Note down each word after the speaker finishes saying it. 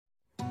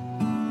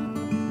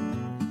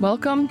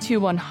Welcome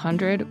to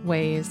 100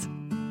 Ways,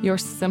 your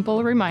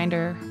simple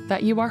reminder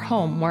that you are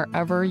home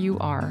wherever you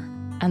are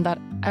and that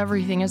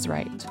everything is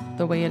right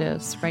the way it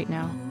is right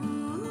now.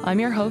 I'm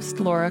your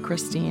host, Laura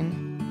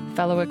Christine,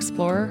 fellow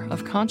explorer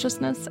of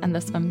consciousness and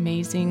this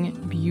amazing,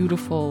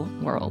 beautiful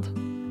world.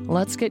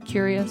 Let's get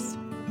curious,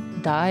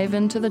 dive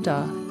into the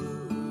duh,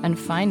 and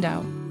find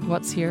out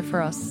what's here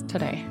for us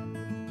today.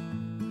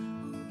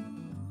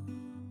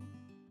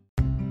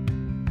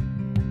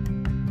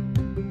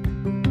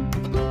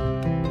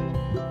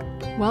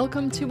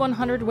 Welcome to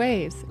 100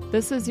 Ways.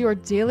 This is your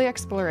daily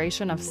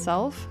exploration of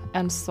self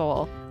and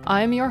soul.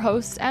 I'm your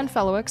host and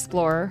fellow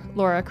explorer,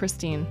 Laura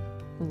Christine.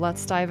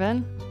 Let's dive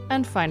in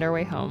and find our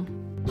way home.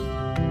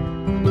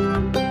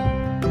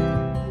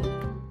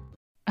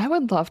 I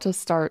would love to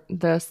start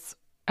this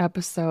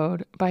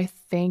episode by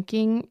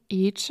thanking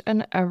each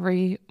and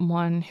every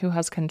one who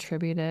has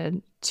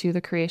contributed to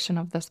the creation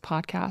of this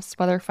podcast,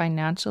 whether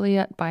financially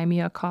at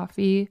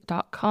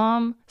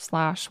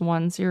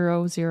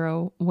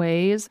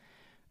buymeacoffee.com/100ways,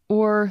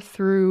 or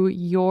through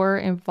your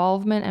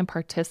involvement and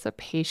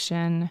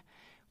participation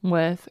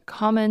with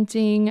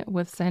commenting,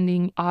 with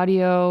sending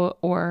audio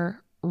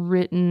or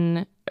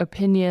written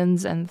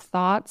opinions and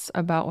thoughts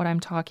about what I'm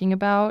talking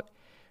about,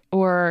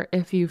 or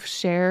if you've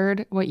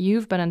shared what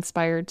you've been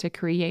inspired to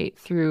create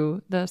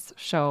through this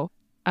show.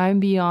 I'm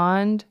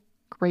beyond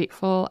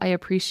grateful. I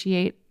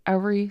appreciate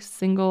every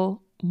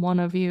single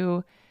one of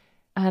you,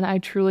 and I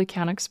truly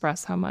can't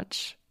express how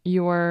much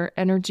your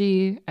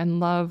energy and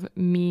love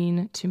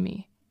mean to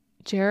me.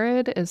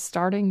 Jared is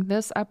starting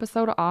this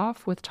episode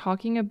off with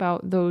talking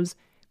about those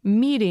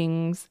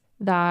meetings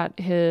that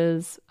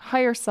his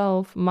higher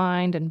self,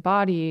 mind, and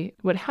body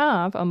would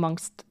have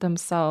amongst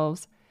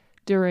themselves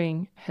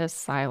during his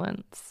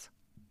silence.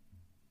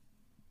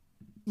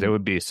 There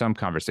would be some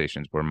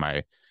conversations where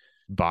my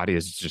body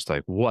is just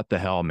like, what the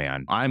hell,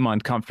 man? I'm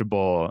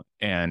uncomfortable,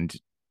 and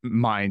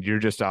mind, you're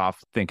just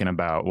off thinking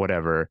about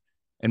whatever.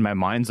 And my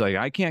mind's like,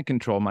 I can't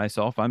control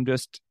myself.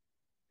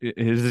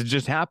 It's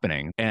just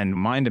happening. And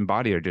mind and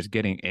body are just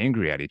getting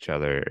angry at each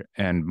other.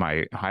 And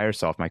my higher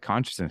self, my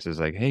consciousness is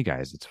like, hey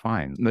guys, it's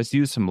fine. Let's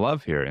use some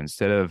love here.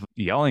 Instead of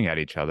yelling at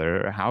each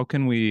other, how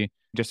can we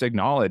just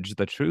acknowledge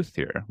the truth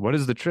here? What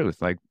is the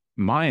truth? Like,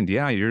 mind,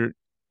 yeah, you're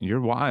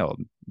wild.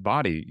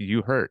 Body,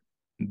 you hurt.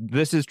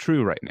 This is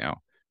true right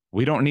now.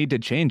 We don't need to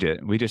change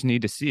it. We just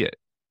need to see it.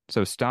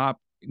 So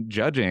stop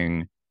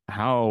judging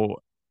how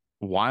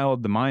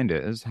wild the mind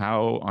is,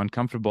 how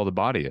uncomfortable the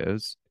body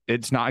is.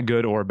 It's not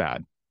good or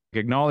bad.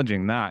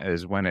 Acknowledging that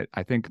is when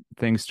I think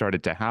things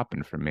started to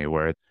happen for me,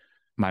 where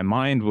my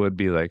mind would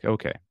be like,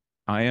 okay,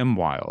 I am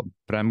wild,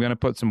 but I'm going to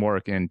put some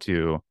work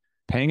into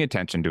paying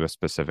attention to a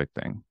specific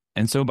thing.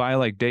 And so by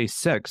like day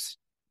 6,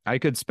 I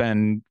could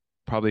spend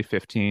probably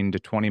 15 to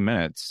 20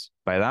 minutes.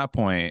 By that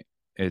point,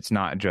 it's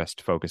not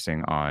just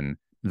focusing on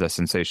the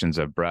sensations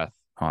of breath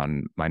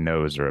on my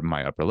nose or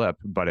my upper lip,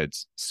 but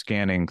it's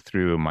scanning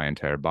through my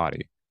entire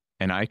body.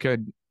 And I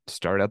could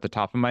start at the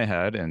top of my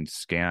head and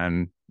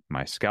scan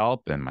my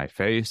scalp and my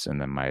face,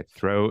 and then my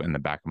throat and the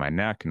back of my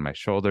neck and my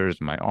shoulders,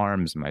 my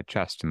arms, my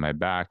chest and my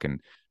back and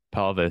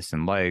pelvis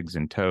and legs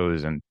and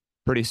toes. And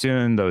pretty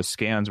soon those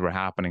scans were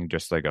happening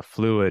just like a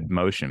fluid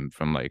motion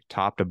from like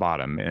top to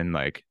bottom. And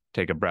like,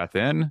 take a breath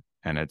in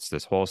and it's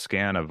this whole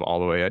scan of all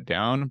the way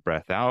down,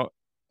 breath out,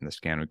 and the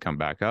scan would come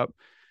back up.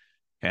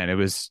 And it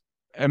was,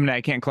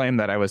 I can't claim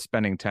that I was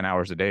spending 10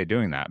 hours a day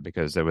doing that,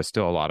 because there was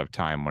still a lot of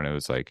time when it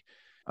was like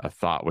a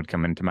thought would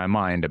come into my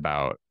mind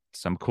about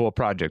some cool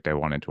project I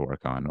wanted to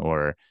work on,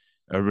 or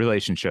a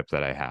relationship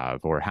that I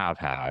have or have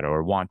had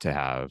or want to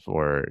have,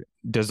 or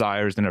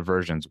desires and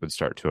aversions would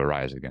start to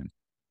arise again.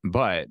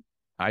 But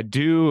I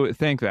do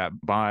think that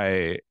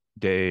by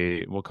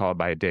day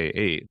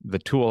 8, the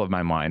tool of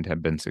my mind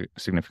had been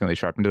significantly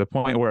sharpened to the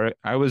point where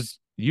I was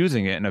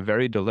using it in a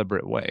very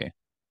deliberate way,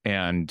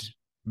 and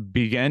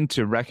began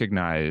to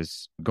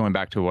recognize, going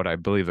back to what I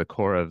believe the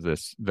core of the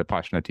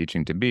Vipassana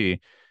teaching to be,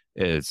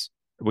 is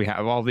we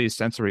have all these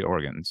sensory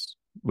organs.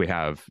 We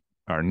have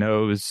our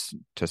nose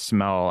to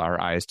smell, our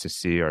eyes to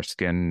see, our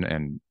skin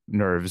and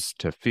nerves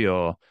to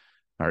feel,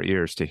 our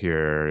ears to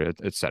hear,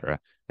 etc.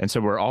 And so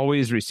we're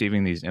always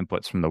receiving these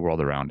inputs from the world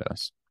around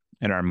us.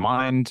 And our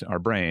mind, our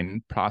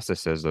brain,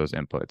 processes those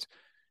inputs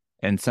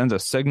and sends a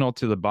signal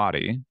to the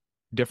body,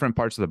 different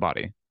parts of the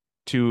body,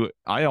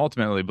 I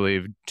ultimately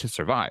believe, to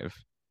survive.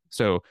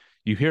 So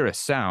you hear a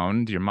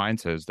sound, your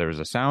mind says there's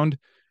a sound,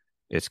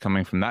 it's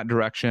coming from that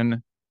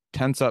direction.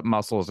 Tense up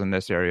muscles in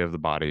this area of the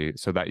body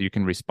so that you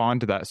can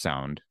respond to that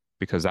sound,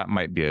 because that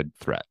might be a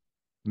threat.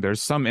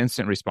 There's some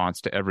instant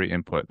response to every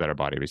input that our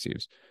body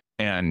receives.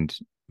 And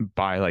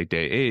by like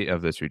day 8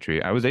 of this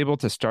retreat, I was able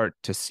to start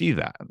to see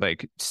that,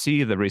 like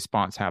see the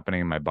response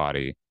happening in my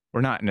body,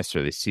 or not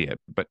necessarily see it,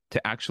 but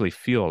to actually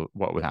feel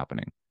what was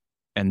happening.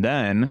 And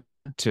then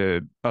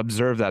to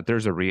observe that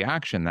there's a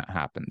reaction that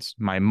happens.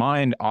 My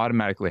mind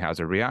automatically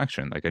has a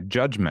reaction, like a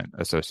judgment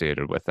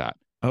associated with that.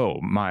 Oh,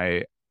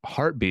 my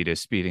heartbeat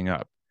is speeding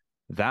up.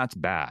 that's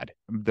bad.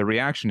 The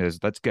reaction is,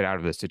 let's get out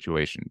of this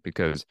situation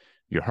because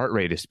your heart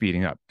rate is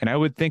speeding up. And I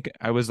would think,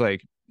 I was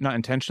like not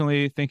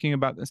intentionally thinking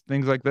about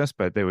things like this,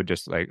 but they would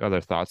just like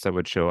other thoughts that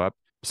would show up.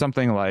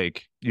 Something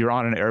like you're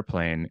on an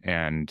airplane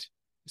and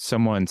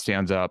someone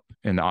stands up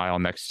in the aisle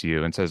next to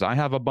you and says, I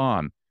have a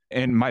bomb.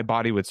 And my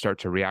body would start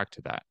to react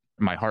to that.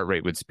 My heart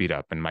rate would speed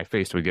up and my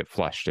face would get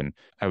flushed. And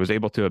I was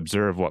able to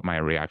observe what my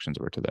reactions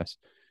were to this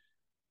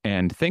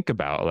and think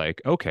about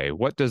like, okay,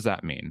 what does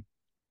that mean?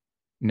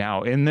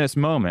 Now, in this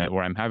moment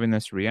where I'm having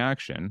this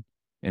reaction,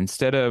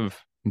 instead of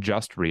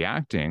just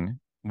reacting,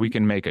 we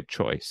can make a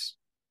choice.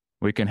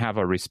 We can have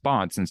a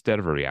response instead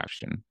of a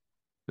reaction.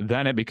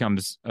 Then it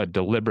becomes a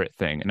deliberate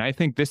thing. And I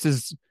think this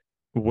is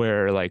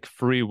where like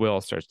free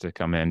will starts to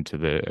come into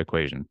the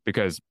equation,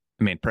 because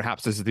I mean,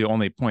 perhaps this is the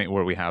only point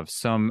where we have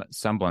some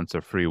semblance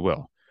of free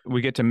will.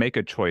 We get to make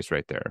a choice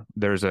right there.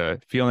 There's a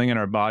feeling in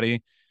our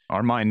body.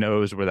 Our mind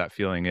knows where that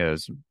feeling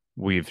is.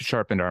 We've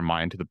sharpened our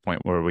mind to the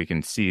point where we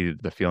can see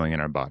the feeling in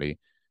our body.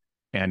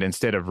 And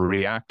instead of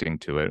reacting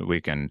to it,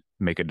 we can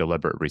make a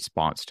deliberate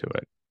response to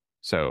it.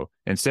 So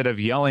instead of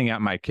yelling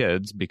at my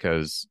kids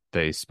because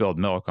they spilled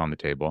milk on the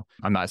table,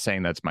 I'm not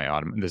saying that's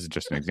my this is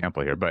just an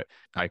example here, but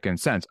I can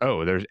sense,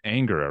 oh, there's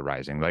anger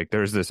arising. Like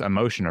there's this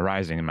emotion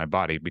arising in my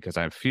body because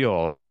I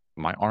feel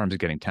my arms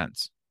getting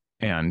tense.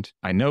 And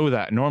I know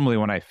that normally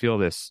when I feel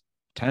this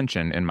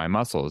tension in my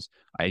muscles,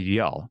 I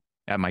yell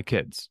at my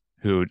kids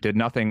who did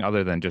nothing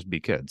other than just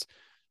be kids.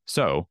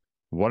 So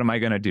what am I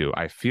going to do?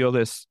 I feel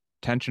this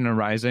tension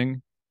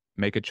arising,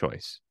 make a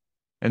choice.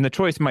 And the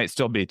choice might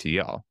still be to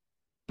yell,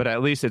 but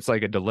at least it's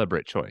like a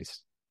deliberate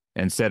choice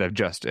instead of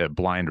just a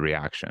blind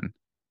reaction.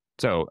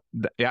 So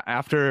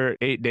after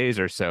 8 days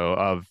or so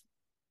of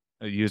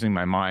using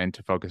my mind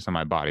to focus on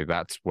my body,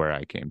 that's where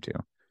I came to.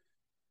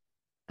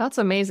 That's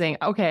amazing.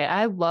 Okay,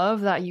 I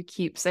love that you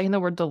keep saying the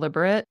word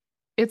deliberate.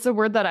 It's a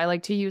word that I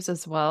like to use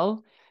as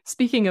well.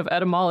 Speaking of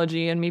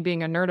etymology and me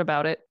being a nerd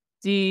about it,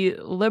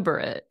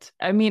 deliberate.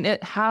 I mean,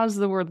 it has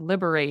the word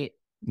liberate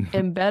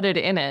embedded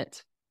in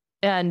it.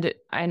 And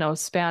I know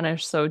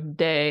Spanish, so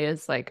de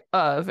is like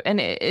of, and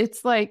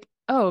it's like,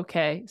 oh,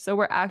 okay, so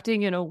we're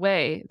acting in a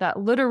way that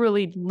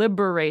literally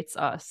liberates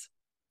us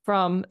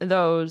from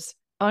those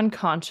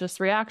unconscious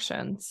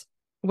reactions.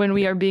 When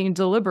we are being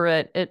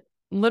deliberate, it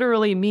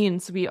literally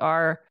means we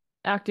are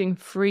acting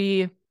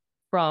free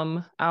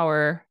from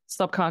our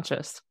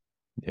subconscious.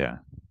 Yeah.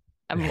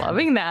 I'm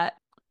loving that.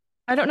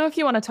 I don't know if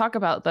you want to talk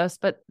about this,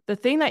 but the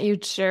thing that you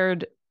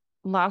shared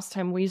last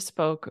time we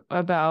spoke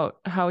about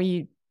how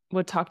you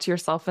would talk to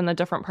yourself in the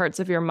different parts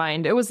of your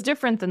mind, it was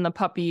different than the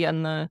puppy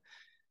and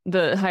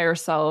the higher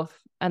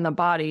self and the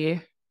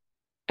body.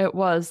 It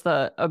was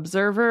the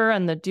observer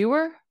and the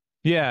doer.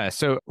 Yeah.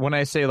 So when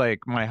I say like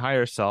my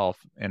higher self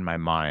and my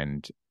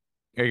mind,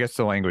 I guess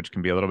the language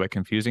can be a little bit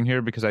confusing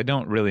here because I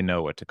don't really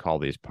know what to call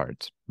these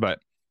parts. But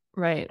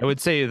right, I would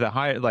say the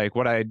high, like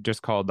what I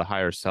just called the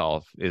higher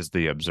self is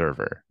the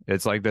observer.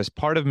 It's like this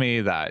part of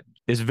me that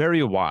is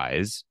very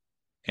wise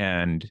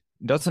and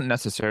doesn't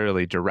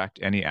necessarily direct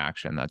any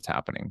action that's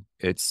happening.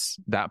 It's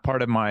that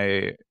part of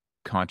my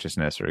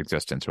consciousness or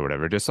existence or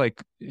whatever, just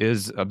like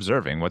is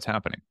observing what's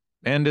happening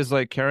and is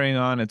like carrying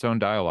on its own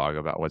dialogue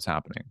about what's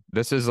happening.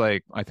 This is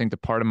like, I think the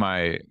part of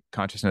my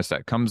consciousness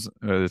that comes,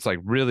 it's like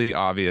really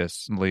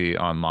obviously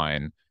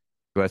online.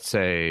 Let's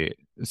say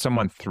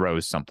someone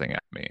throws something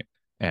at me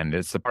and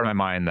it's the part of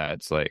my mind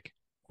that's like,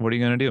 what are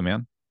you going to do,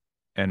 man?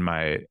 And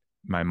my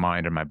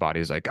mind or my body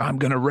is like, I'm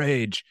going to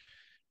rage.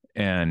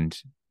 And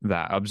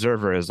that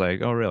observer is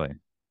like, oh, really?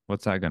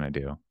 What's that going to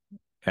do?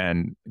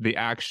 And the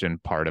action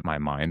part of my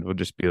mind will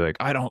just be like,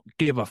 I don't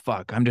give a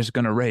fuck. I'm just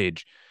going to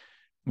rage.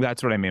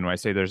 That's what I mean when I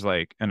say there's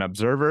like an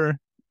observer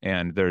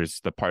and there's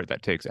the part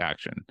that takes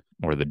action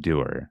or the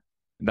doer.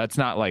 That's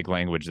not like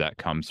language that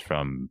comes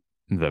from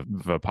the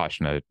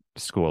Vipassana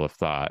school of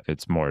thought.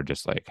 It's more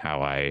just like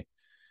how I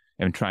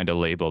am trying to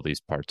label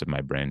these parts of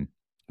my brain.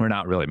 Or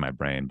not really my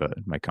brain, but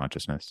my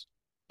consciousness.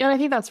 Yeah, I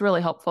think that's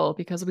really helpful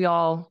because we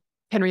all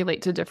can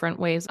relate to different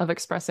ways of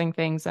expressing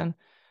things. And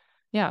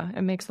yeah,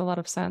 it makes a lot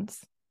of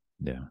sense.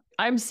 Yeah.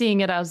 I'm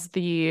seeing it as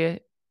the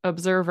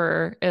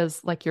observer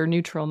is like your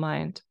neutral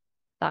mind.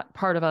 That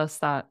part of us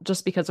that,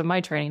 just because of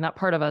my training, that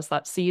part of us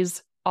that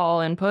sees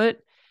all input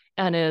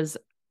and is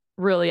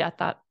really at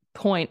that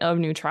point of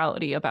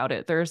neutrality about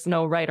it. There's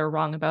no right or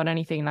wrong about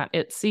anything that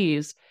it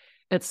sees.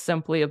 It's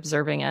simply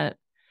observing it.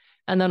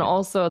 And then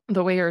also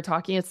the way you're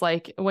talking, it's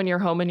like when you're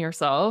home in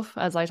yourself,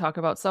 as I talk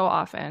about so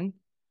often,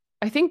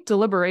 I think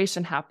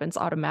deliberation happens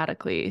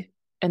automatically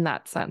in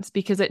that sense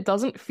because it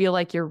doesn't feel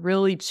like you're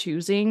really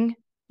choosing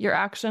your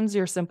actions.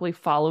 You're simply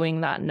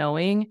following that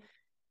knowing.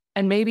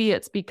 And maybe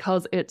it's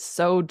because it's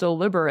so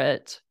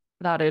deliberate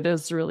that it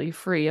is really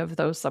free of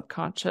those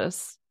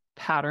subconscious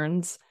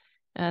patterns.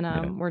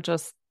 And we're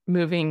just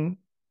moving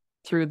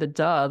through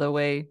the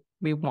way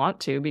we want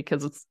to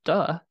because it's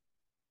duh.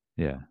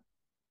 Yeah.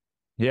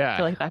 Yeah. I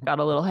feel like that got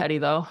a little heady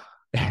though.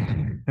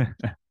 I'm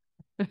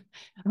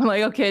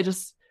like, okay,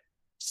 just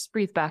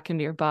breathe back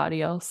into your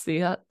body. I'll see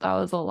that. That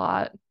was a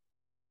lot.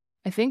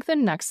 I think the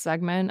next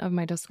segment of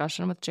my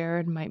discussion with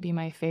Jared might be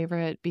my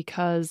favorite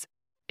because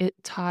it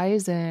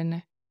ties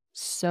in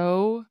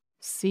so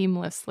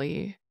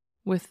seamlessly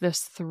with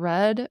this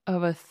thread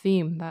of a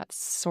theme that's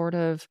sort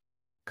of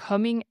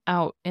coming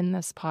out in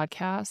this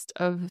podcast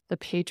of the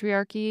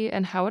patriarchy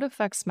and how it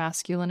affects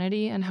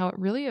masculinity and how it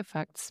really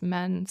affects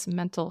men's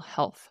mental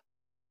health.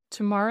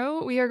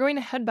 Tomorrow, we are going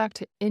to head back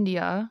to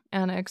India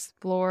and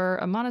explore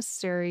a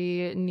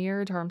monastery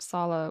near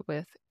Dharamsala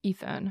with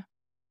Ethan.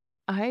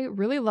 I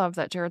really love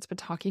that Jared's been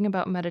talking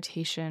about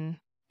meditation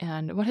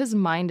and what his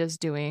mind is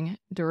doing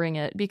during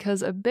it,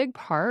 because a big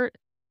part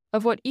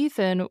of what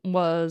Ethan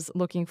was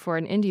looking for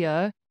in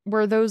India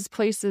were those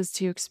places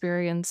to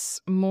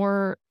experience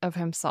more of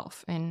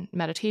himself in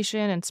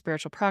meditation and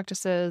spiritual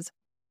practices.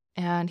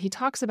 And he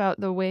talks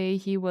about the way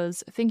he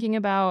was thinking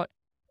about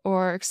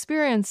or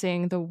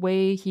experiencing the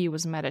way he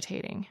was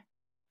meditating.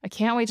 I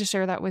can't wait to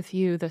share that with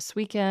you this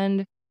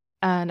weekend.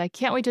 And I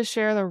can't wait to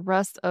share the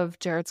rest of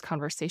Jared's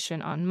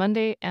conversation on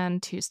Monday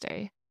and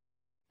Tuesday.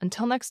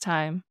 Until next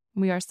time,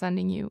 we are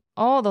sending you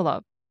all the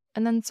love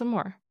and then some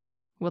more.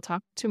 We'll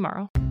talk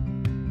tomorrow.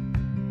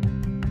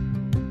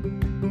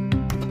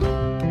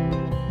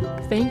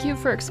 Thank you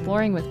for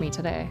exploring with me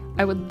today.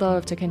 I would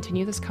love to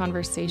continue this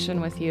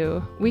conversation with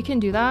you. We can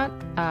do that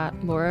at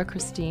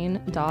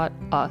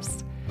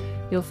laurachristine.us.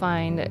 You'll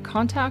find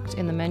contact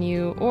in the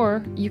menu,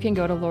 or you can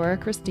go to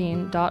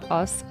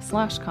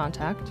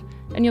laurachristine.us/contact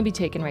and you'll be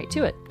taken right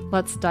to it.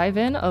 Let's dive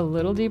in a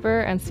little deeper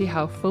and see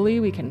how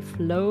fully we can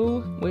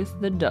flow with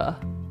the duh.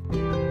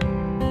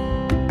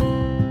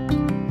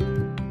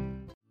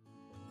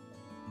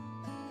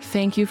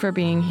 Thank you for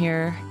being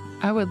here.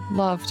 I would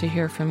love to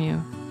hear from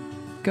you.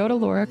 Go to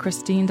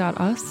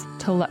laurachristine.us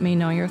to let me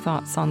know your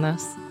thoughts on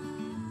this.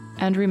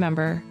 And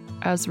remember,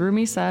 as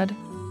Rumi said,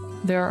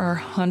 there are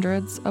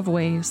hundreds of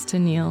ways to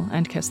kneel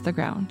and kiss the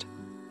ground.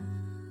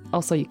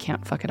 Also, you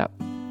can't fuck it up.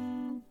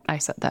 I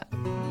said that.